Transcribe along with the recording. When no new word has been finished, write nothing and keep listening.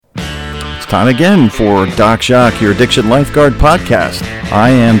time again for Doc Jacques, your Addiction Lifeguard podcast.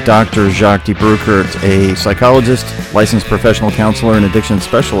 I am Dr. Jacques de Broekert, a psychologist, licensed professional counselor, and addiction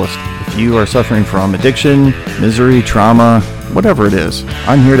specialist. If you are suffering from addiction, misery, trauma, whatever it is,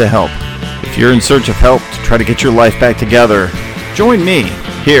 I'm here to help. If you're in search of help to try to get your life back together, join me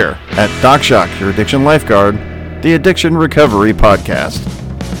here at Doc Jacques, your Addiction Lifeguard, the Addiction Recovery Podcast.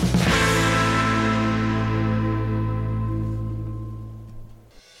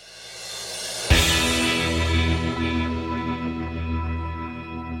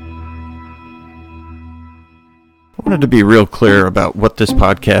 I wanted to be real clear about what this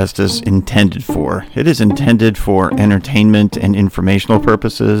podcast is intended for. It is intended for entertainment and informational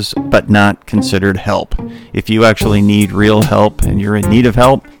purposes, but not considered help. If you actually need real help and you're in need of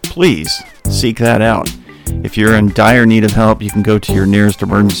help, please seek that out. If you're in dire need of help, you can go to your nearest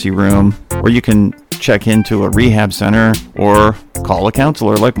emergency room, or you can check into a rehab center, or call a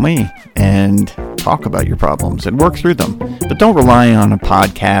counselor like me and talk about your problems and work through them. But don't rely on a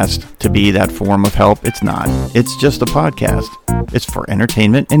podcast to be that form of help. It's not. It's just a podcast. It's for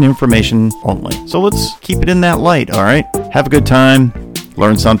entertainment and information only. So let's keep it in that light, all right? Have a good time,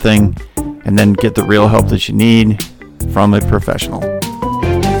 learn something, and then get the real help that you need from a professional.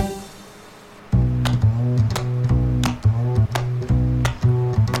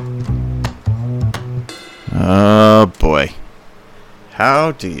 Oh boy.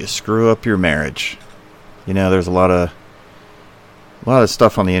 How do you screw up your marriage? You know, there's a lot of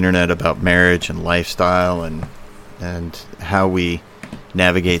stuff on the internet about marriage and lifestyle and how we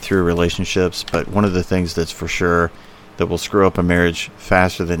navigate through relationships, but one of the things that's for sure that will screw up a marriage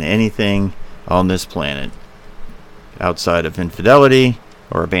faster than anything on this planet outside of infidelity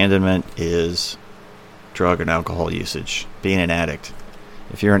or abandonment is drug and alcohol usage, being an addict.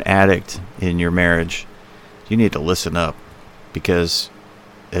 If you're an addict in your marriage, you need to listen up, because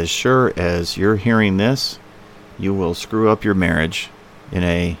as sure as you're hearing this, you will screw up your marriage in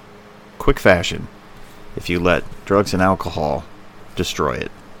a quick fashion if you let drugs and alcohol destroy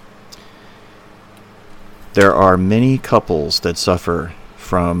it. There are many couples that suffer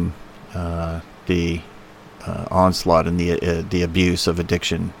from the onslaught and the abuse of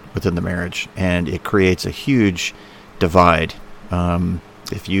addiction within the marriage, and it creates a huge divide.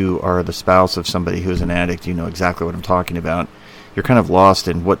 If you are the spouse of somebody who's an addict, you know exactly what I'm talking about. You're kind of lost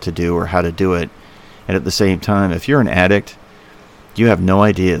in what to do or how to do it. And at the same time, if you're an addict, you have no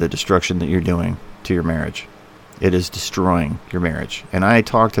idea the destruction that you're doing to your marriage. It is destroying your marriage. And I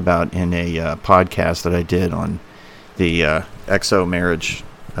talked about in a podcast that I did on the XO Marriage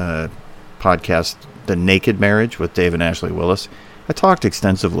podcast, The Naked Marriage with Dave and Ashley Willis. I talked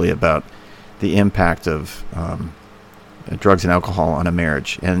extensively about the impact of drugs and alcohol on a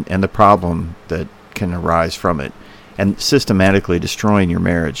marriage and the problem that can arise from it, and systematically destroying your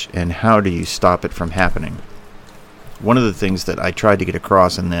marriage, and how do you stop it from happening. One of the things that I tried to get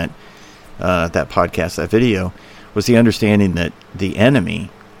across in that podcast, that video, was the understanding that the enemy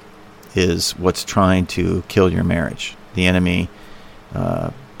is what's trying to kill your marriage. The enemy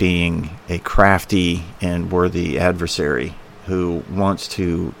being a crafty and worthy adversary who wants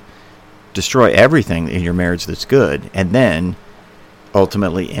to destroy everything in your marriage that's good, and then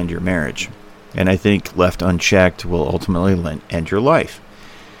ultimately end your marriage. And I think left unchecked will ultimately end your life.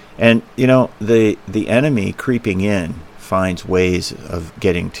 And, you know, the enemy creeping in finds ways of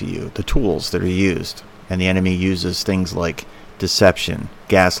getting to you, the tools that are used. And the enemy uses things like deception,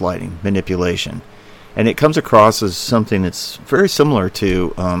 gaslighting, manipulation. And it comes across as something that's very similar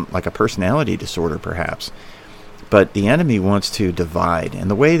to like a personality disorder, perhaps. But the enemy wants to divide.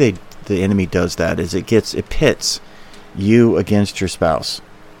 And the way the enemy does that is it pits you against your spouse,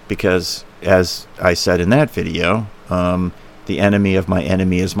 because as I said in that video, the enemy of my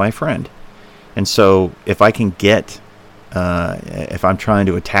enemy is my friend. And so if I can get if I'm trying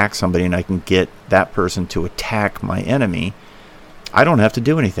to attack somebody and I can get that person to attack my enemy, I don't have to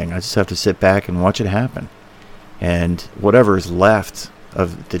do anything. I just have to sit back and watch it happen. And whatever is left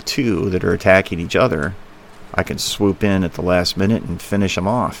of the two that are attacking each other, I can swoop in at the last minute and finish them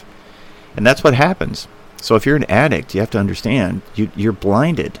off. And that's what happens. So if you're an addict, you have to understand you're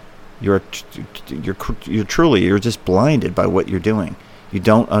blinded. You're just blinded by what you're doing. You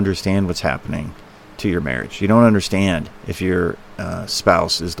don't understand what's happening to your marriage. You don't understand if your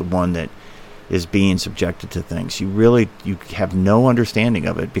spouse is the one that is being subjected to things. You have no understanding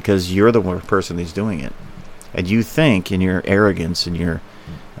of it, because you're the person who's doing it. And you think in your arrogance and your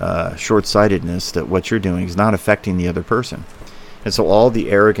short-sightedness that what you're doing is not affecting the other person. And so all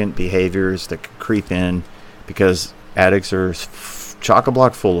the arrogant behaviors that creep in, because addicts are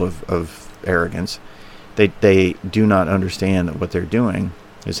chock-a-block full of arrogance, they do not understand that what they're doing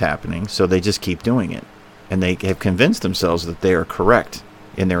is happening, so they just keep doing it. And they have convinced themselves that they are correct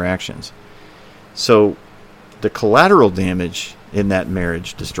in their actions. So the collateral damage in that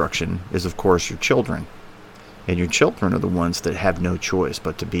marriage destruction is, of course, your children. And your children are the ones that have no choice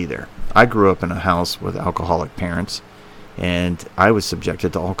but to be there. I grew up in a house with alcoholic parents, and I was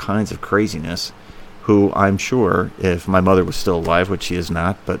subjected to all kinds of craziness, who I'm sure, if my mother was still alive, which she is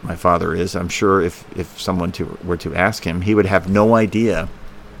not, but my father is, I'm sure if someone were to ask him, he would have no idea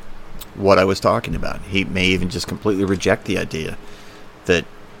what I was talking about. He may even just completely reject the idea that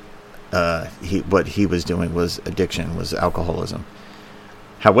what he was doing was addiction, was alcoholism.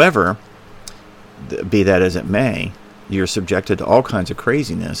 However, be that as it may, you're subjected to all kinds of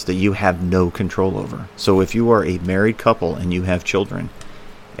craziness that you have no control over. So if you are a married couple and you have children,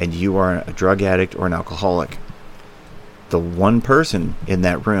 and you are a drug addict or an alcoholic, the one person in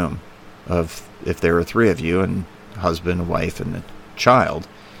that room, if there are three of you, and a husband, a wife, and a child,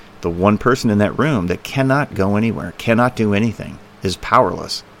 the one person in that room that cannot go anywhere, cannot do anything, is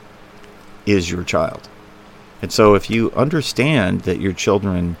powerless, is your child. And so if you understand that your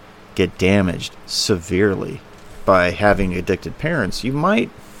children get damaged severely by having addicted parents, you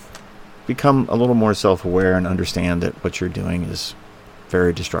might become a little more self-aware and understand that what you're doing is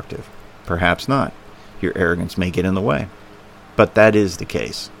very destructive. Perhaps not. Your arrogance may get in the way. But that is the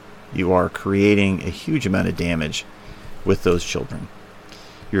case. You are creating a huge amount of damage with those children.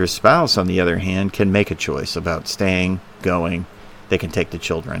 Your spouse, on the other hand, can make a choice about staying, going. They can take the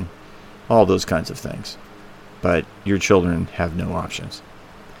children. All those kinds of things. But your children have no options.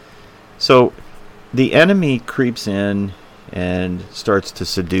 So the enemy creeps in and starts to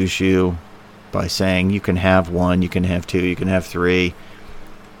seduce you by saying you can have one, you can have two, you can have three.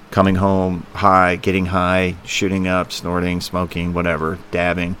 Coming home high, getting high, shooting up, snorting, smoking, whatever,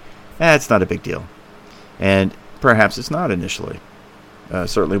 dabbing. It's not a big deal. And perhaps it's not initially.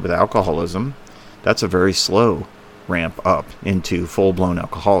 Certainly with alcoholism, that's a very slow ramp up into full-blown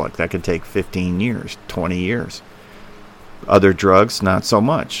alcoholic. That could take 15 years, 20 years. Other drugs, not so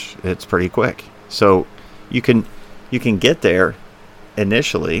much. It's pretty quick. So you can get there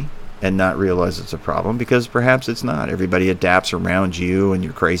initially and not realize it's a problem, because perhaps it's not. Everybody adapts around you and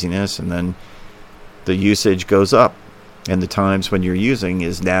your craziness, and then the usage goes up. And the times when you're using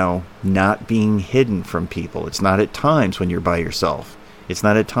is now not being hidden from people. It's not at times when you're by yourself. It's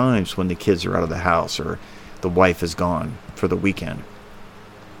not at times when the kids are out of the house or the wife is gone for the weekend.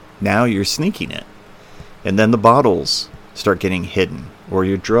 Now you're sneaking it. And then the bottles start getting hidden, or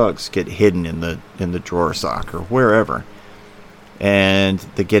your drugs get hidden in the drawer sock or wherever. And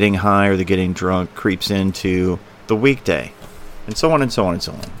the getting high or the getting drunk creeps into the weekday, and so on and so on and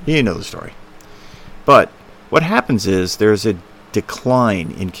so on. You know the story. But what happens is there's a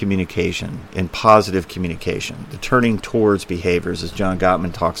decline in communication, in positive communication, the turning towards behaviors, as John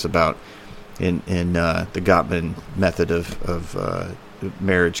Gottman talks about in the Gottman method of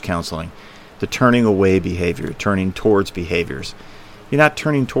marriage counseling. The turning away behavior, turning towards behaviors. You're not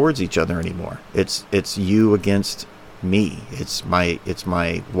turning towards each other anymore. It's you against me. It's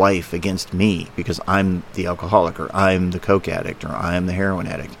my wife against me because I'm the alcoholic, or I'm the coke addict, or I'm the heroin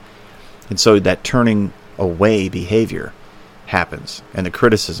addict. And so that turning away behavior happens, and the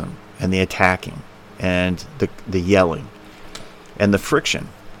criticism and the attacking and the yelling and the friction.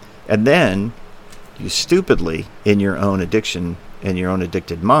 And then you stupidly, in your own addiction and your own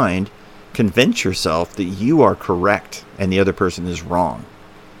addicted mind, convince yourself that you are correct and the other person is wrong.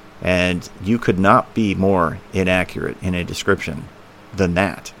 And you could not be more inaccurate in a description than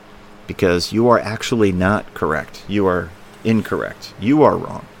that, because you are actually not correct. You are incorrect. You are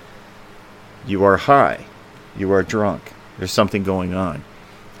wrong. You are high. You are drunk. There's something going on,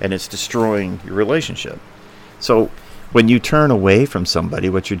 and it's destroying your relationship. So when you turn away from somebody,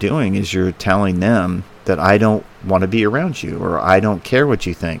 what you're doing is you're telling them that I don't want to be around you, or I don't care what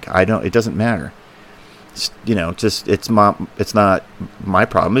you think. It doesn't matter. It's not my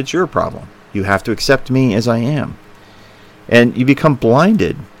problem. It's your problem. You have to accept me as I am. And you become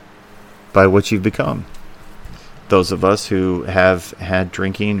blinded by what you've become. Those of us who have had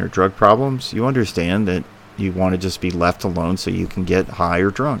drinking or drug problems, you understand that you want to just be left alone so you can get high or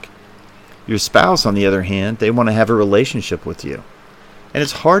drunk. Your spouse, on the other hand, they want to have a relationship with you. And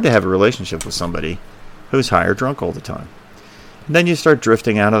it's hard to have a relationship with somebody who's high or drunk all the time. And then you start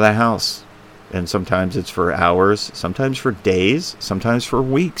drifting out of the house. And sometimes it's for hours, sometimes for days, sometimes for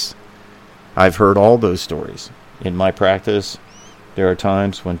weeks. I've heard all those stories. In my practice, there are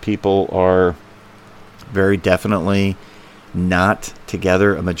times when people are very definitely not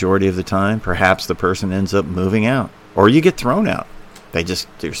together a majority of the time. Perhaps the person ends up moving out, or you get thrown out.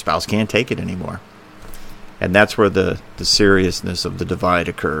 Your spouse can't take it anymore. And that's where the seriousness of the divide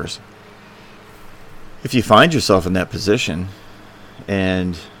occurs. If you find yourself in that position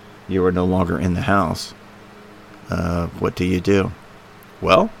and you are no longer in the house, what do?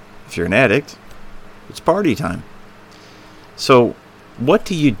 Well, if you're an addict, it's party time. So what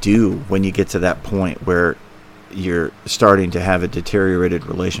do you do when you get to that point where you're starting to have a deteriorated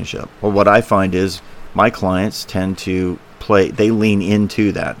relationship? Well, what I find is my clients tend to they lean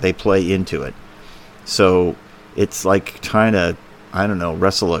into that. They play into it. So it's like trying to,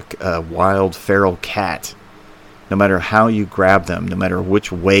 wrestle a wild feral cat. No matter how you grab them, no matter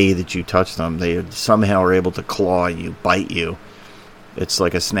which way that you touch them, they somehow are able to claw you, bite you. It's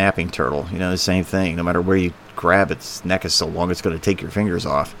like a snapping turtle, the same thing. No matter where you grab, its neck is so long it's going to take your fingers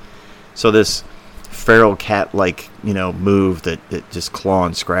off. So this feral cat-like, move that just claw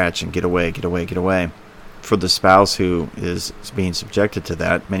and scratch and get away. For the spouse who is being subjected to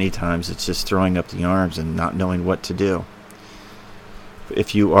that, many times it's just throwing up the arms and not knowing what to do.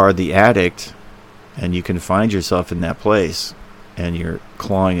 If you are the addict and you can find yourself in that place and you're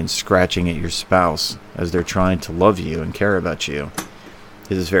clawing and scratching at your spouse as they're trying to love you and care about you,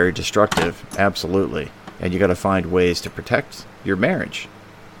 it is very destructive, absolutely. And you got to find ways to protect your marriage.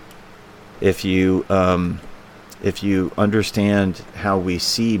 If you understand how we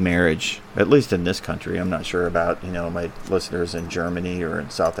see marriage, at least in this country, I'm not sure about my listeners in Germany or in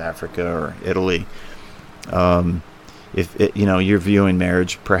South Africa or Italy. You're viewing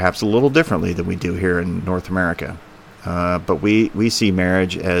marriage perhaps a little differently than we do here in North America, but we see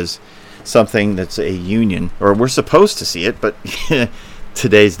marriage as something that's a union, or we're supposed to see it, but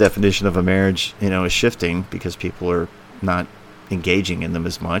today's definition of a marriage, is shifting because people are not engaging in them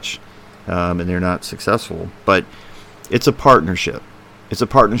as much. And they're not successful. But it's a partnership. It's a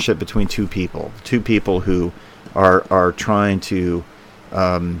partnership between two people who are trying to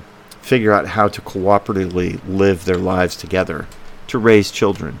figure out how to cooperatively live their lives together, to raise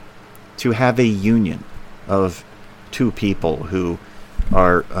children, to have a union of two people who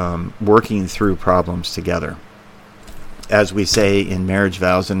are working through problems together. As we say in marriage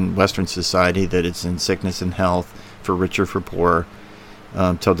vows in Western society, that it's in sickness and health, for richer, for poorer,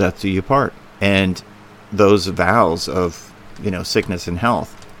 till death do you part. And those vows of, sickness and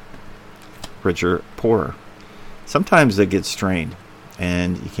health, richer, poorer, sometimes they get strained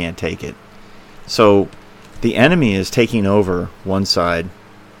and you can't take it. So the enemy is taking over one side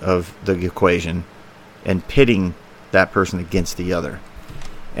of the equation and pitting that person against the other.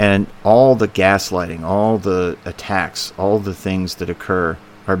 And all the gaslighting, all the attacks, all the things that occur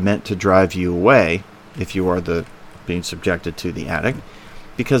are meant to drive you away if you are being subjected to the addict,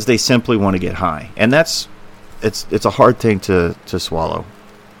 because they simply want to get high. And it's a hard thing to swallow.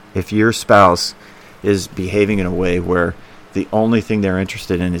 If your spouse is behaving in a way where the only thing they're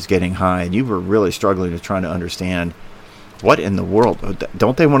interested in is getting high, and you were really struggling to try to understand, what in the world?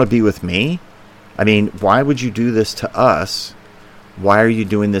 Don't they want to be with me? I mean, why would you do this to us? Why are you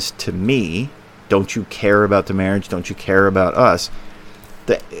doing this to me? Don't you care about the marriage? Don't you care about us?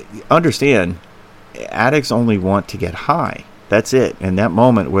 Understand, addicts only want to get high. That's it. In that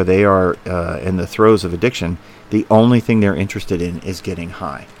moment where they are in the throes of addiction, the only thing they're interested in is getting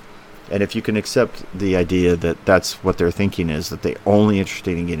high. And if you can accept the idea that that's what their thinking is, that they're only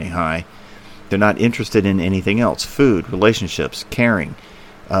interested in getting high, they're not interested in anything else: food, relationships, caring,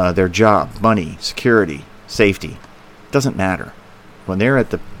 their job, money, security, safety. It doesn't matter. When they're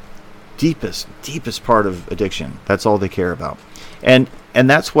at the deepest part of addiction, that's all they care about. And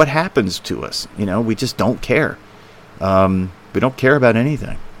that's what happens to us. We just don't care. We don't care about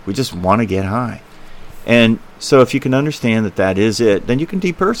anything. We just want to get high. And so if you can understand that is it, then you can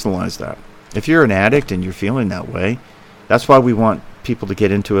depersonalize that. If you're an addict and you're feeling that way, that's why we want people to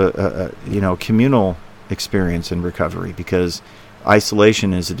get into a communal experience in recovery, because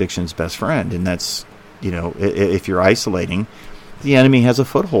isolation is addiction's best friend. And that's, if you're isolating, the enemy has a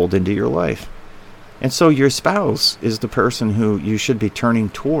foothold into your life. And so your spouse is the person who you should be turning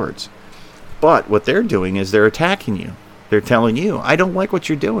towards. But what they're doing is they're attacking you. They're telling you, I don't like what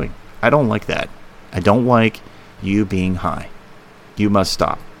you're doing. I don't like that. I don't like you being high. You must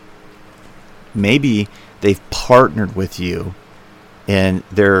stop. Maybe they've partnered with you and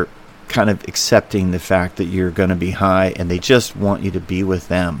they're kind of accepting the fact that you're going to be high and they just want you to be with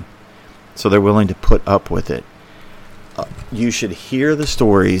them. So they're willing to put up with it. You should hear the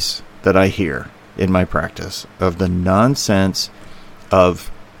stories that I hear in my practice of the nonsense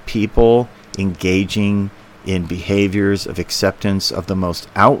of people engaging in behaviors of acceptance of the most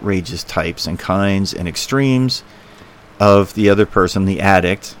outrageous types and kinds and extremes of the other person, the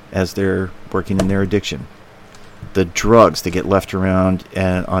addict, as they're working in their addiction. the drugs that get left around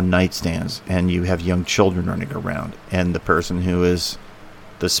and on nightstands, and you have young children running around, and the person who is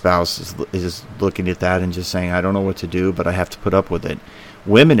the spouse is looking at that and just saying, I don't know what to do, but I have to put up with it.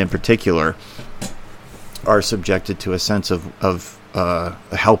 Women in particular are subjected to a sense of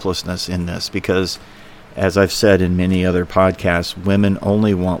helplessness in this, because, as I've said in many other podcasts, women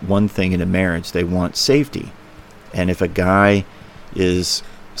only want one thing in a marriage. They want safety. And if a guy is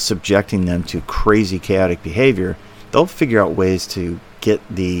subjecting them to crazy, chaotic behavior, they'll figure out ways to get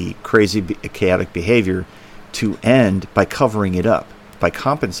the crazy, chaotic behavior to end by covering it up, by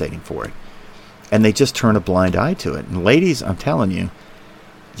compensating for it. And they just turn a blind eye to it. And ladies, I'm telling you,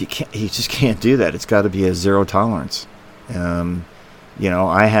 you just can't do that. It's got to be a zero tolerance.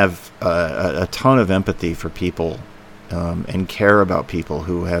 I have a ton of empathy for people and care about people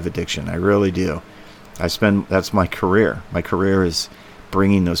who have addiction. I really do. That's my career. My career is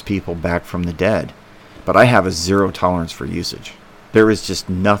bringing those people back from the dead. But I have a zero tolerance for usage. There is just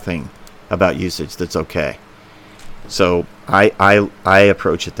nothing about usage that's okay. So I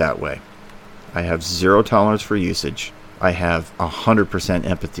approach it that way. I have zero tolerance for usage. I have 100%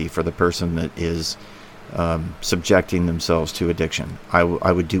 empathy for the person that is subjecting themselves to addiction. I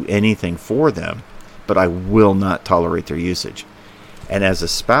would do anything for them, but I will not tolerate their usage. And as a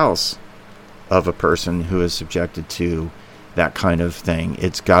spouse of a person who is subjected to that kind of thing,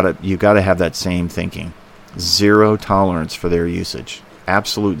 you got to have that same thinking. Zero tolerance for their usage.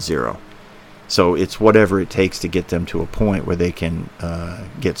 Absolute zero. So it's whatever it takes to get them to a point where they can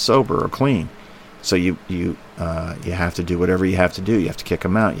get sober or clean. So you have to do whatever you have to do. You have to kick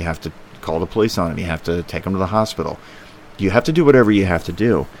them out. You have to call the police on them. You have to take them to the hospital. You have to do whatever you have to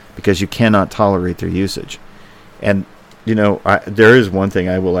do, because you cannot tolerate their usage. And there is one thing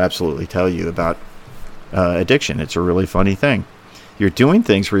I will absolutely tell you about addiction. It's a really funny thing. You're doing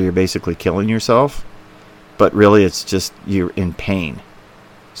things where you're basically killing yourself, but really it's just you're in pain.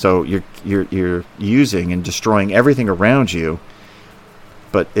 So you're using and destroying everything around you,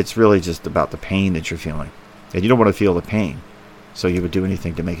 but it's really just about the pain that you're feeling, and you don't want to feel the pain. So you would do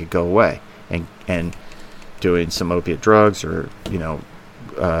anything to make it go away, and doing some opiate drugs, or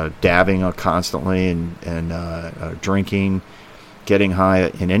dabbing constantly, and drinking, getting high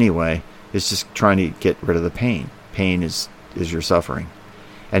in any way, is just trying to get rid of the pain. Pain is your suffering,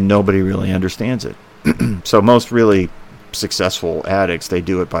 and nobody really understands it. So most really successful addicts, they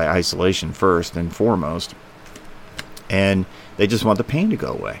do it by isolation first and foremost, and they just want the pain to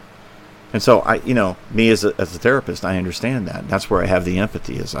go away. And so me as a therapist, I understand that. That's where I have the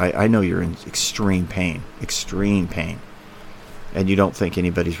empathy. Is I know you're in extreme pain, and you don't think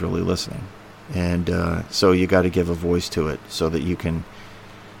anybody's really listening, and so you got to give a voice to it so that you can,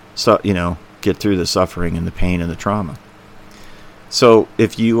 get through the suffering and the pain and the trauma. So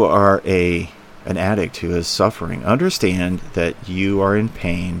if you are an addict who is suffering, understand that you are in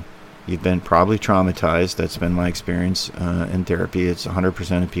pain. You've been probably traumatized. That's been my experience in therapy. It's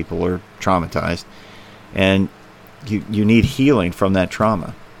 100% of people are traumatized. And you need healing from that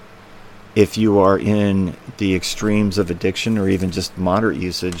trauma. If you are in the extremes of addiction, or even just moderate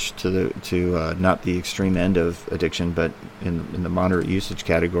usage to not the extreme end of addiction, but in the moderate usage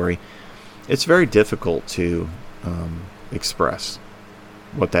category, it's very difficult to express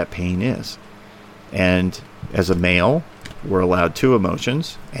what that pain is. And as a male, we're allowed two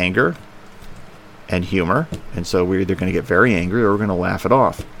emotions, anger and humor. And so we're either going to get very angry or we're going to laugh it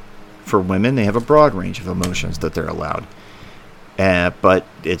off. For women, they have a broad range of emotions that they're allowed. But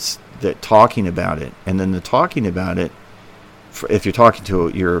it's that talking about it. And then the talking about it, if you're talking to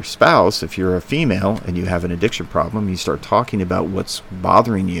your spouse, if you're a female and you have an addiction problem, you start talking about what's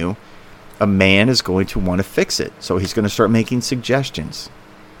bothering you, a man is going to want to fix it. So he's going to start making suggestions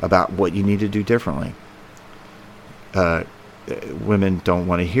about what you need to do differently. Women don't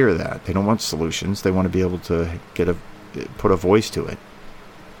want to hear that. They don't want solutions. They want to be able to put a voice to it.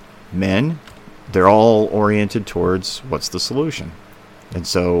 Men, they're all oriented towards what's the solution. And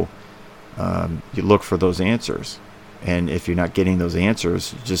so you look for those answers. And if you're not getting those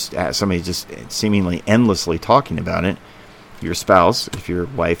answers, just somebody just seemingly endlessly talking about it. Your spouse, if your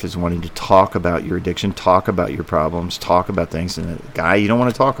wife is wanting to talk about your addiction, talk about your problems, talk about things, and a guy, you don't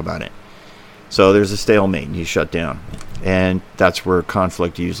want to talk about it. So there's a stalemate and you shut down. And that's where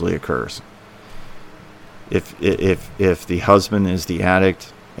conflict usually occurs. If the husband is the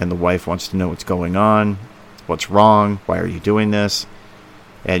addict and the wife wants to know what's going on, what's wrong, why are you doing this,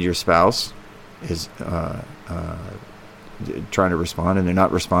 and your spouse is trying to respond and they're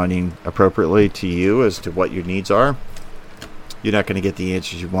not responding appropriately to you as to what your needs are, you're not going to get the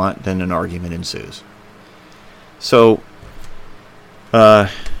answers you want, then an argument ensues. So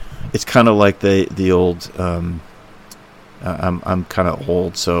it's kind of like the old I'm kind of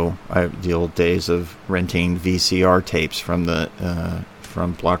old, so I have the old days of renting VCR tapes from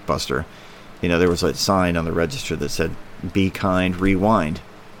from Blockbuster. There was a sign on the register that said, "Be kind, rewind,"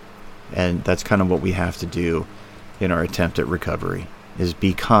 and that's kind of what we have to do in our attempt at recovery: is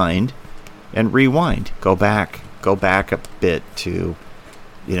be kind and rewind. Go back a bit to,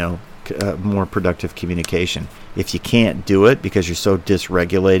 more productive communication. If you can't do it because you're so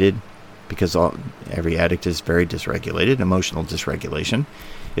dysregulated, because every addict is very dysregulated, emotional dysregulation.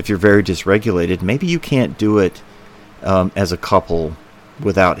 If you're very dysregulated, maybe you can't do it as a couple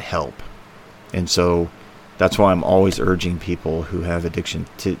without help. And so that's why I'm always urging people who have addiction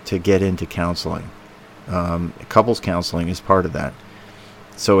to get into counseling. Couples counseling is part of that.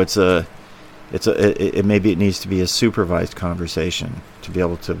 So maybe it needs to be a supervised conversation to be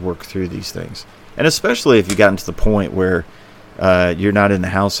able to work through these things. And especially if you've gotten to the point where you're not in the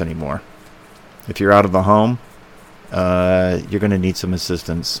house anymore. If you're out of the home, you're going to need some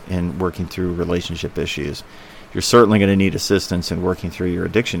assistance in working through relationship issues. You're certainly going to need assistance in working through your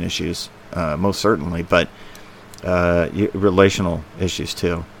addiction issues, most certainly, but relational issues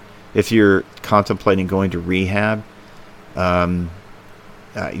too. If you're contemplating going to rehab,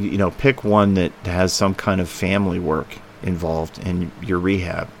 pick one that has some kind of family work involved in your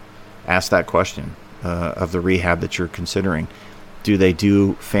rehab. Ask that question of the rehab that you're considering. Do they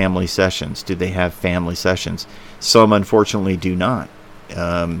do family sessions? Do they have family sessions? Some, unfortunately, do not.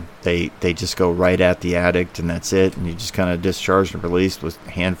 They just go right at the addict, and that's it. And you just kind of discharged and released with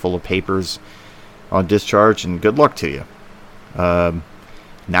a handful of papers on discharge, and good luck to you.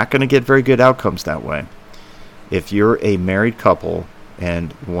 Not going to get very good outcomes that way. If you're a married couple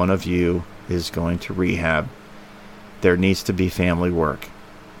and one of you is going to rehab, there needs to be family work,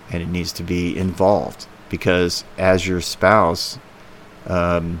 and it needs to be involved, because as your spouse,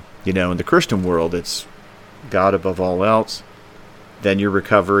 in the Christian world, it's God above all else, then your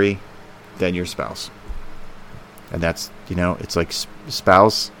recovery, then your spouse. And that's, it's like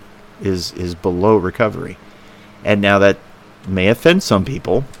spouse is below recovery. And now that may offend some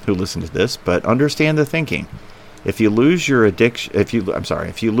people who listen to this, but understand the thinking. If you lose your addiction, if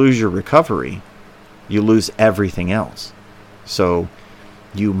you lose your recovery, you lose everything else. So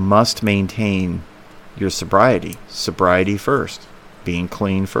you must maintain your sobriety first, being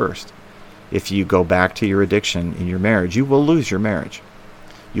clean first. If you go back to your addiction in your marriage, you will lose your marriage.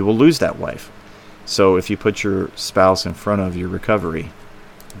 You will lose that wife. So if you put your spouse in front of your recovery,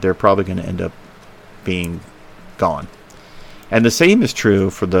 they're probably going to end up being gone. And the same is true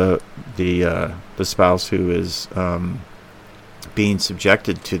for the spouse who is being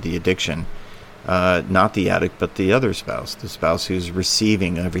subjected to the addiction. Not the addict, but the other spouse, the spouse who's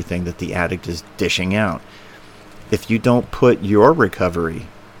receiving everything that the addict is dishing out. If you don't put your recovery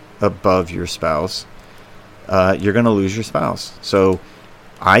above your spouse, you're going to lose your spouse. So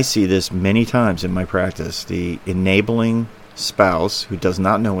I see this many times in my practice. The enabling spouse who does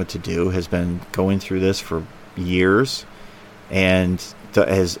not know what to do has been going through this for years and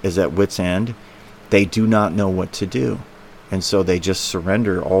is at wit's end. They do not know what to do. And so they just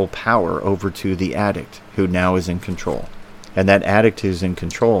surrender all power over to the addict, who now is in control. And that addict who's in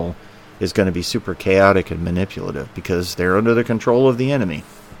control is going to be super chaotic and manipulative because they're under the control of the enemy.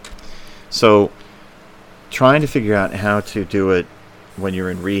 So trying to figure out how to do it when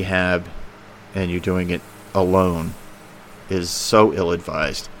you're in rehab and you're doing it alone is so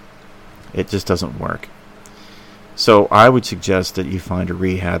ill-advised. It just doesn't work. So I would suggest that you find a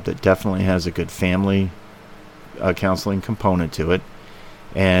rehab that definitely has a good family counseling component to it,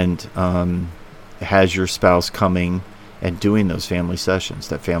 and has your spouse coming and doing those family sessions,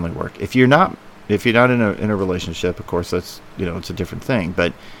 that family work. If you're not in a relationship, of course, that's it's a different thing.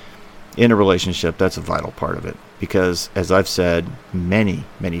 But in a relationship, that's a vital part of it, because as I've said many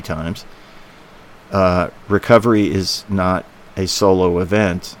times, recovery is not a solo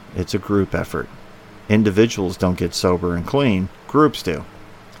event; it's a group effort. Individuals don't get sober and clean; groups do.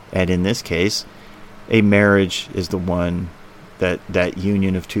 And in this case, a marriage is the one that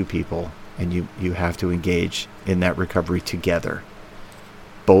union of two people, and you have to engage in that recovery together.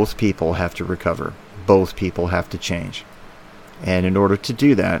 Both people have to recover. Both people have to change. And in order to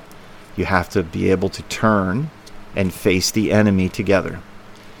do that, you have to be able to turn and face the enemy together.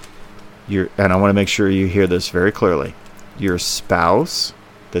 And I want to make sure you hear this very clearly. Your spouse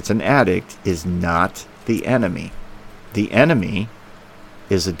that's an addict is not the enemy. The enemy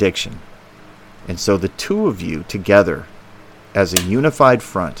is addiction. And so the two of you together as a unified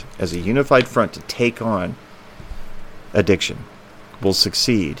front to take on addiction will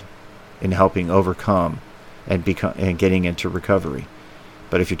succeed in helping overcome and getting into recovery.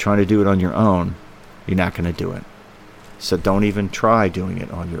 But if you're trying to do it on your own, you're not going to do it. So don't even try doing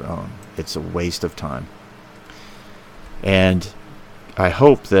it on your own. It's a waste of time. And I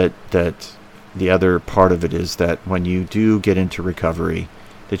hope that the other part of it is that when you do get into recovery,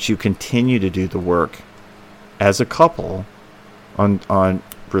 that you continue to do the work as a couple on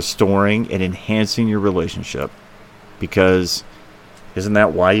restoring and enhancing your relationship. Because isn't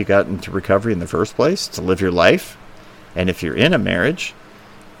that why you got into recovery in the first place? To live your life? And if you're in a marriage,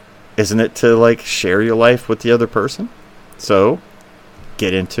 isn't it to share your life with the other person? So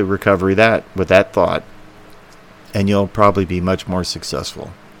get into recovery with that thought, and you'll probably be much more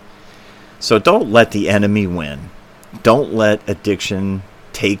successful. So don't let the enemy win. Don't let addiction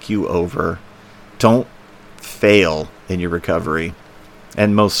take you over. Don't fail in your recovery.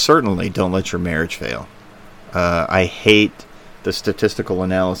 And most certainly don't let your marriage fail. I hate the statistical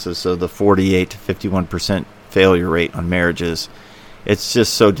analysis of the 48 to 51% failure rate on marriages. It's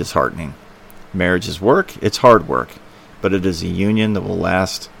just so disheartening. Marriage is work. It's hard work. But it is a union that will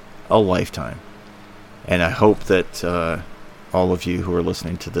last a lifetime. And I hope that all of you who are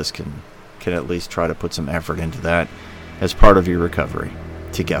listening to this can at least try to put some effort into that as part of your recovery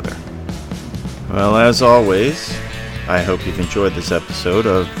together. Well, as always, I hope you've enjoyed this episode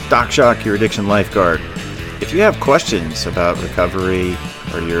of Doc Jacques, your addiction lifeguard. If you have questions about recovery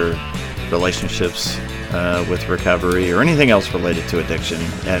or your relationships with recovery or anything else related to addiction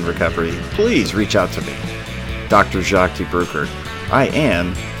and recovery, please reach out to me, Dr. Jacques T. Bruckert. I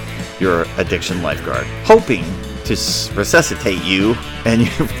am your addiction lifeguard, hoping to resuscitate you and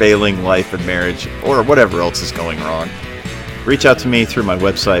your failing life and marriage or whatever else is going wrong. Reach out to me through my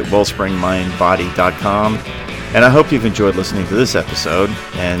website, wellspringmindbody.com. And I hope you've enjoyed listening to this episode.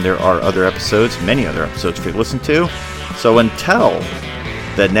 And there are other episodes, many other episodes for you to listen to. So until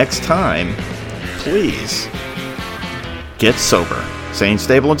the next time, please get sober. Sane,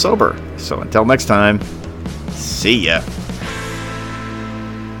 stable, and sober. So until next time, see ya.